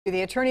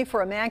The attorney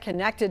for a man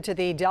connected to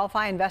the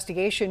Delphi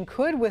investigation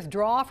could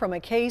withdraw from a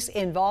case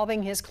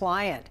involving his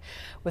client.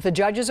 With the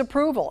judge's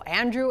approval,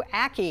 Andrew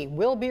Ackey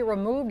will be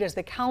removed as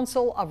the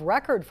counsel of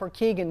record for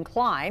Keegan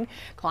Kline.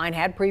 Kline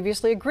had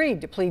previously agreed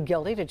to plead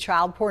guilty to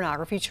child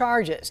pornography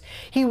charges.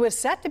 He was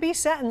set to be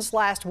sentenced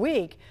last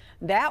week.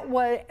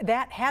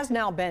 That has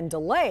now been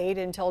delayed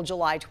until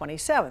July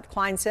 27th.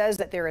 Kline says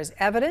that there is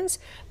evidence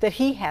that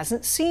he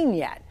hasn't seen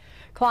yet.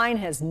 Kline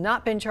has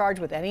not been charged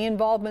with any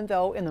involvement,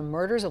 though, in the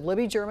murders of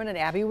Libby German and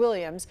Abby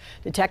Williams.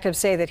 Detectives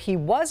say that he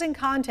was in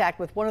contact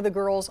with one of the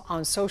girls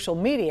on social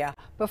media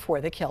before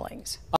the killings.